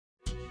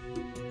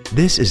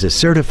This is a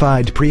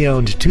certified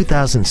pre-owned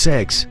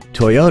 2006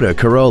 Toyota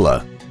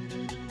Corolla.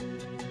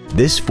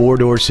 This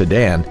four-door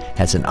sedan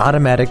has an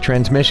automatic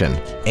transmission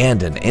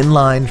and an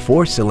inline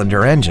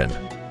four-cylinder engine.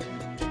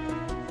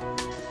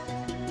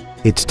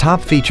 Its top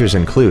features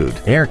include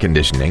air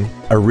conditioning,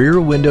 a rear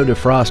window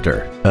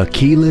defroster, a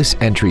keyless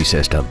entry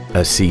system,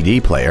 a CD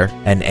player,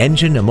 an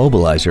engine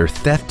immobilizer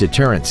theft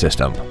deterrent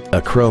system,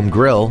 a chrome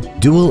grille,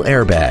 dual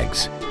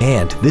airbags,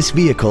 and this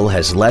vehicle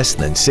has less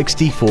than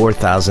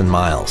 64,000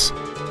 miles.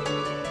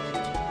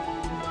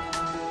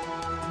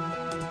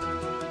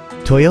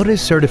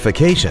 Toyota's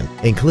certification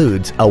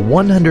includes a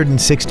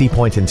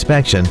 160-point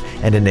inspection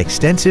and an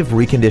extensive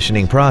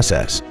reconditioning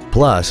process,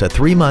 plus a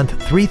 3-month,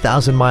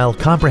 3,000-mile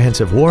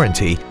comprehensive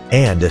warranty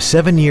and a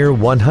 7-year,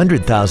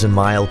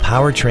 100,000-mile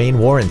powertrain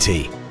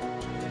warranty.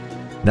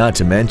 Not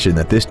to mention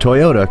that this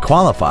Toyota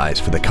qualifies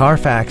for the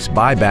CARFAX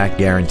buyback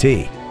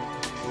guarantee.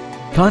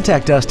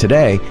 Contact us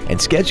today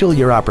and schedule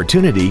your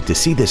opportunity to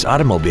see this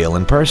automobile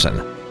in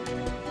person.